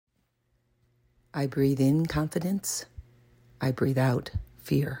I breathe in confidence. I breathe out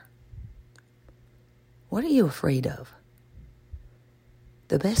fear. What are you afraid of?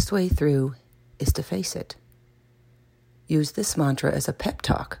 The best way through is to face it. Use this mantra as a pep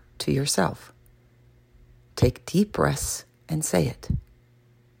talk to yourself. Take deep breaths and say it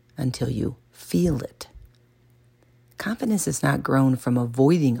until you feel it. Confidence is not grown from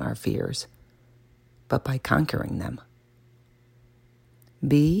avoiding our fears, but by conquering them.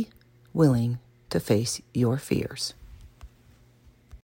 Be willing to face your fears.